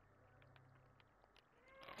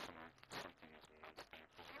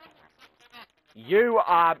 You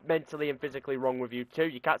are mentally and physically wrong with you too.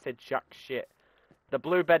 You can't say jack shit. The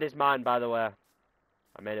blue bed is mine, by the way.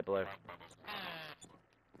 I made it blue.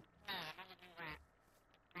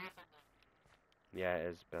 Yeah, it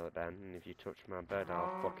is, Billy Ben. And if you touch my bed,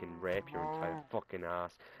 I'll fucking rape your entire fucking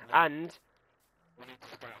ass. And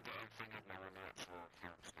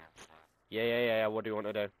yeah. What do you want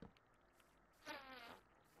to do?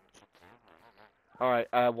 Alright,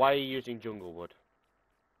 why are you using jungle wood?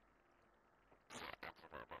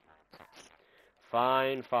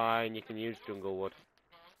 Fine, you can use jungle wood.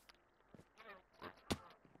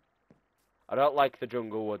 I don't like the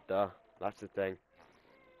jungle wood though, that's the thing.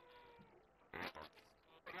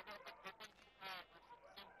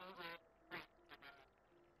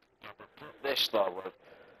 This though would,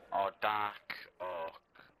 or dark oak.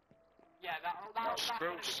 Yeah,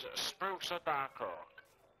 Spruce or dark oak,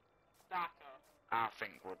 dark oak. I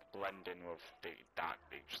think would blend in with the dark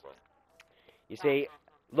beech wood. You see,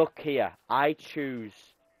 look here, I choose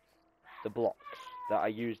the blocks that I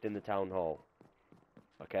used in the town hall.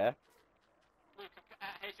 Okay? Look,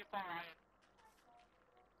 here's your 4 iron.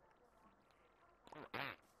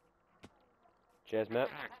 Cheers, mate.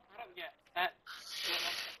 Yeah, if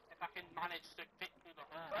I can manage to fit through the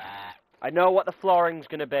I know what the flooring's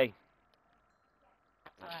gonna be.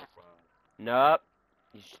 Nope.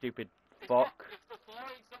 You stupid fuck. If the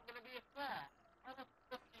flooring's not gonna be a flare, how the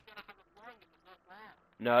fuck are you gonna have a flooring if there's no flare?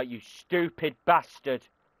 No, you stupid bastard.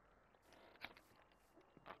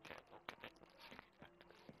 Okay,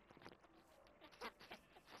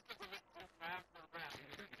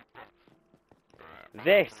 okay.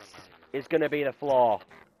 This is gonna be the floor.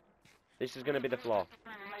 This is gonna be the floor.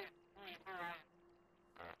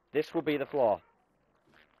 This will be the floor.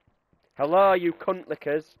 Hello, you cunt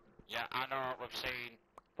lickers. Yeah, I know, we've seen.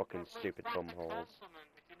 Fucking stupid bumholes.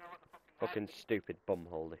 Fucking stupid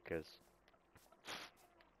bumhole lickers.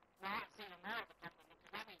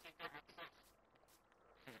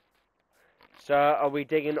 So, are we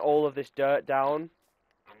digging all of this dirt down?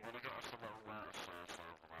 I'm gonna get us a little water source over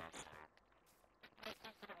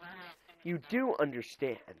there. You do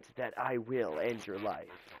understand that I will end your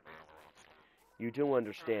life. You do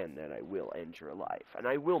understand that I will end your life, and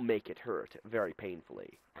I will make it hurt very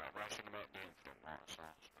painfully. Right, where should I make the infinite water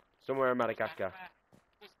source? Somewhere in Madagascar.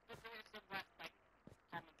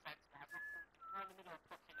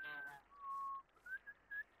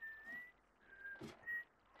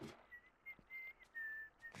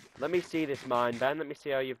 Let me see this mine, Ben. Let me see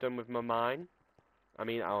how you've done with my mine. I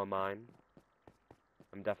mean, our mine.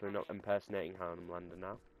 I'm definitely not impersonating Homelander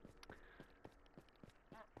now.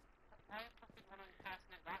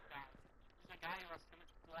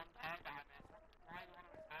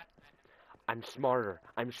 I'm smarter.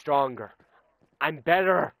 I'm stronger. I'm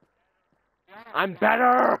better. I'm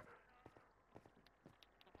better!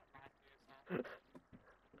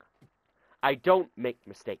 I don't make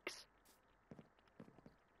mistakes.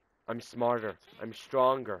 I'm smarter. I'm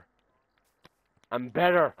stronger. I'm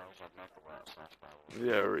better.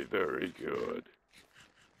 Very, very good.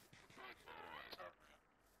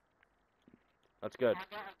 That's good.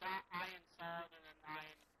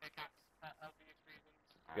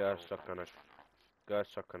 Go suck on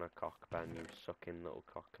a cock, Ben, you sucking little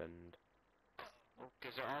cock and...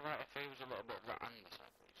 Is it alright if I use a little bit of that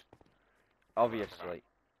andesite, please? Obviously.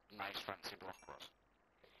 Nice fancy block was.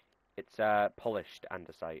 It's polished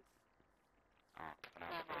andesite. Oh, can I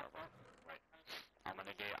have a bit of it? Right. I'm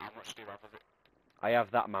gonna get, how much do you have of it? I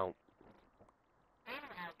have that amount.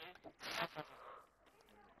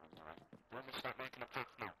 Let me start making a pick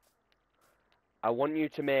now. I want you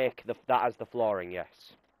to make that as the flooring,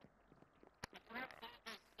 yes.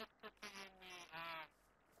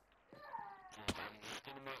 I'm just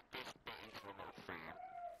gonna make this bit into a little frame.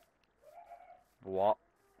 What?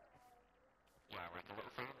 Yeah, like a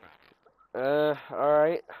little frame there.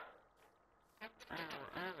 Alright. All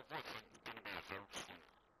of this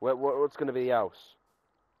is gonna be a house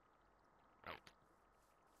thing.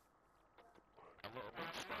 What's gonna be the house? A little bit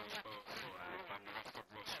of space and the rest of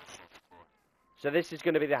this is just for... So this is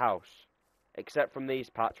gonna be the house. Except from these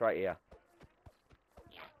parts right here.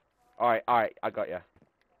 Yeah. Alright, I got you.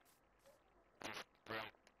 Just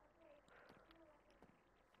right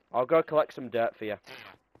I'll go collect some dirt for you. here.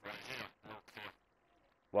 Right here. Look here.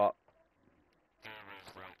 What? Here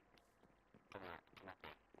is right. Come on, come up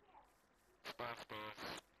here. Spare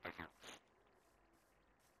space. A house.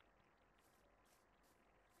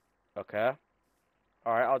 Okay.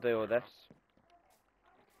 Alright, I'll deal with this.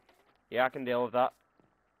 Yeah, I can deal with that.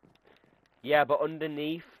 Yeah, but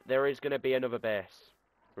underneath, there is going to be another base.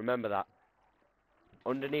 Remember that.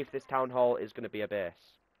 Underneath this town hall is going to be a base.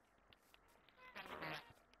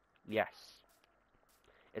 Yes.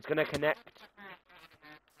 It's going to connect.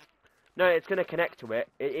 No, it's going to connect to it.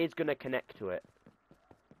 It is going to connect to it.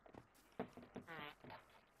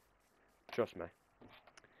 Trust me.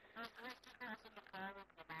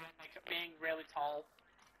 Like it being really tall.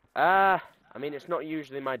 I mean, it's not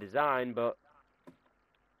usually my design, but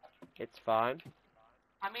it's fine.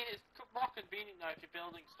 I mean, it's more convenient though if you're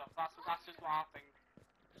building stuff. That's just what I think.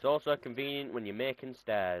 It's also convenient when you're making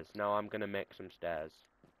stairs. Now I'm going to make some stairs.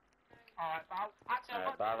 Alright, but actually, I'm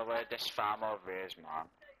not By the way, this farm over here is mine.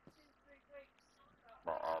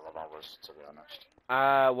 Well, all of ours, to be honest.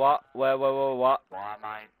 What? What? Why am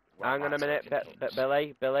I... Hang on a minute,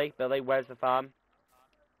 Billy, where's the farm?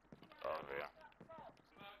 Over here.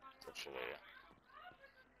 Literally here.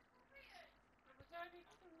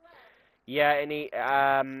 Yeah,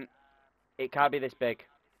 it can't be this big.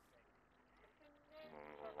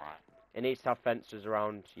 Why? It needs to have fences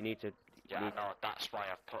around. You need to... Yeah, I know, that's why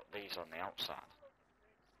I've put these on the outside.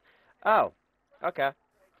 Oh, okay.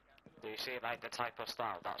 Do you see, like, the type of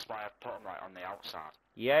style? That's why I've put them right on the outside.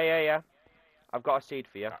 Yeah. I've got a seed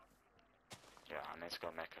for you. Yeah, I need to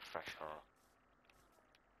go make a fresh hole.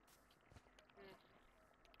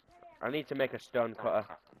 I need to make a stone cutter.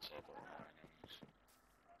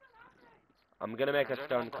 I'm gonna make a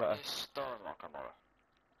stone cutter. Stone locker, Mora?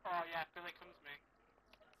 Oh yeah, Billy comes me.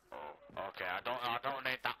 Oh, okay. I don't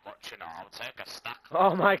need that much, you know. I'll take a stack.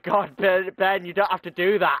 Oh my god, Ben, you don't have to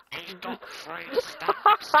do that. He's got 3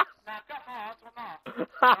 stacks. Now I've got more, one more.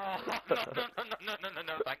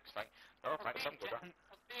 No, thanks. No, thanks, I'm good. I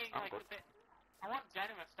was being I'm like good. a bit. I want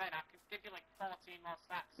generous then. I can give you like 14 more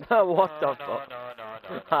stacks. What the fuck?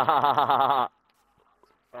 No.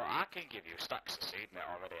 Well, I can give you stacks of seed, mate,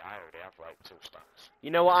 already. I already have, like, 2 stacks.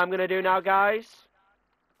 You know what I'm gonna do now, guys?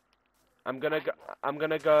 I'm gonna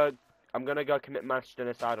go commit mass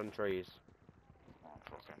genocide on trees. Oh,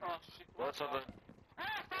 fucking. Oh shit. What's up, then?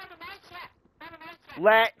 Ah, found a mine shaft! Found a mine shaft!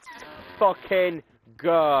 Let's fucking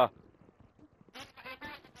go.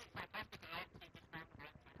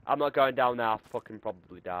 I'm not going down there. I'll fucking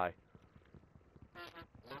probably die.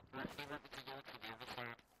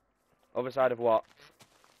 Other side of what?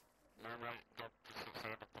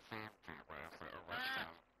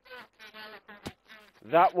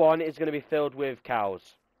 That one is going to be filled with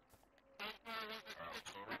cows.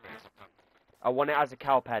 I want it as a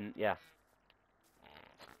cow pen, yeah.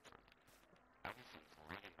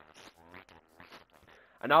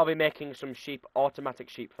 And I'll be making some automatic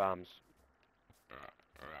sheep farms.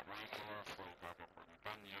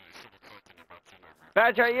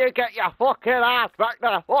 Better you get your fucking ass back to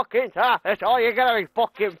the fucking surface, or you're gonna be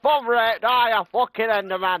fucking bum raped, are you fucking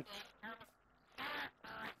Enderman?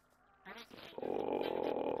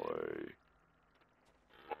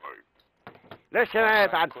 Listen here,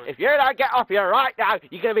 man. If you don't get off here right now,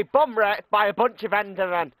 you're gonna be bum raped by a bunch of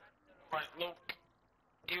Endermen. Right, look.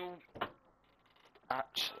 You...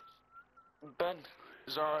 Actually... Ben,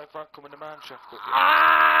 is it alright if I come in the man shaft with you?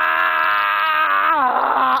 Ah!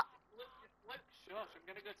 Shush, I'm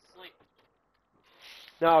gonna go to sleep.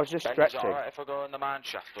 No, I was just Ben, is stretching. it alright if I go in the man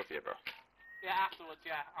shaft with you, bro? Yeah, afterwards,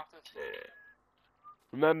 yeah. After.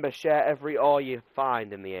 Remember, share every ore you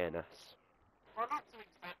find in the anus. Well, not to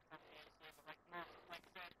expect from the but like, more, like,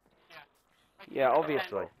 yeah. Like, Yeah,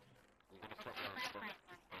 obviously.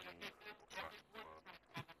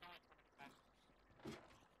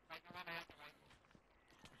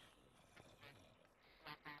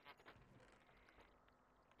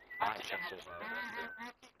 My shaft is alright.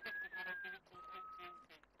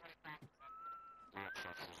 My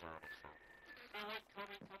shaft is alright.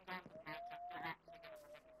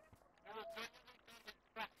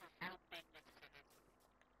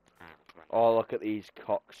 Oh, look at these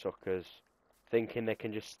cocksuckers. Thinking they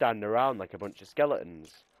can just stand around like a bunch of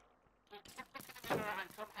skeletons. Oh, I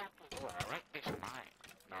like this mine.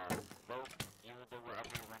 No, well, you will do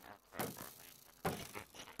whatever you want after.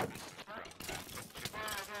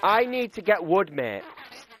 I need to get wood, mate.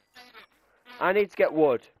 I need to get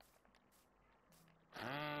wood.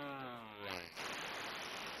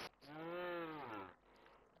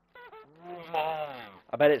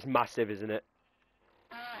 I bet it's massive, isn't it?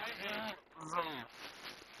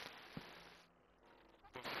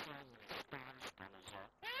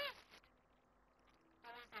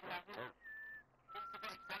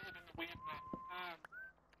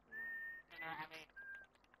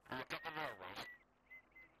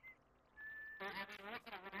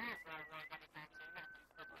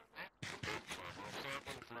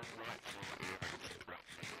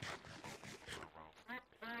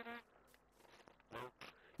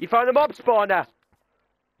 You found a mob spawner!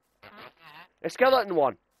 A skeleton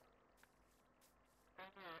one.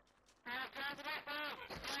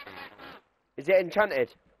 Is it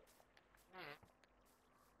enchanted?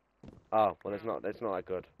 Oh, well it's not that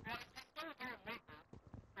good.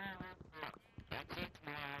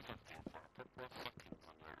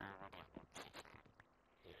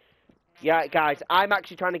 Yeah, guys, I'm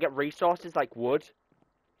actually trying to get resources like wood.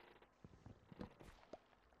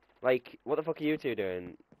 Like, what the fuck are you two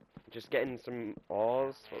doing? Just getting some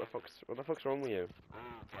ores? What the fuck's wrong with you?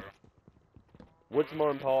 Wood's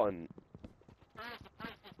more important.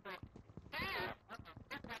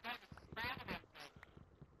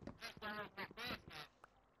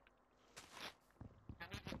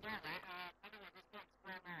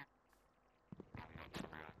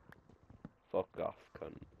 Fuck off,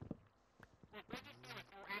 cunt.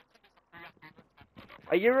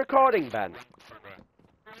 Are you recording, Ben?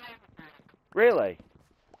 Really?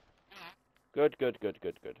 Good.